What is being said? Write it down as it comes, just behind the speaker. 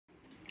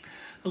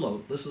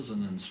Hello, this is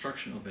an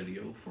instructional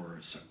video for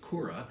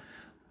Sakura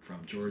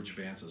from George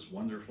Vance's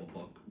wonderful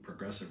book,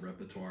 Progressive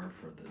Repertoire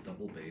for the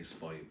Double Bass,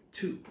 Volume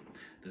 2.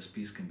 This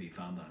piece can be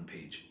found on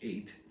page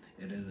 8,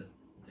 and it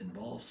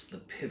involves the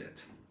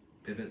pivot.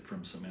 Pivot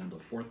from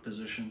semandal 4th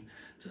position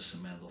to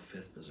semandal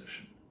 5th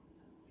position,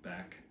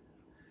 back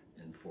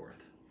and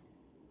forth.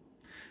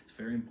 It's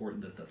very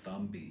important that the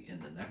thumb be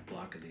in the neck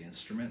block of the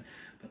instrument,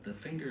 but the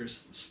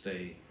fingers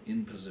stay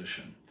in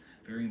position.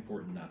 Very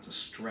important not to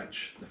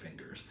stretch the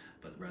fingers,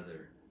 but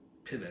rather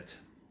pivot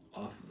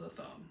off of the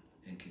thumb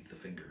and keep the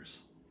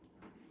fingers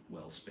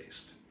well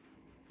spaced.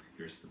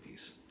 Here's the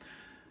piece.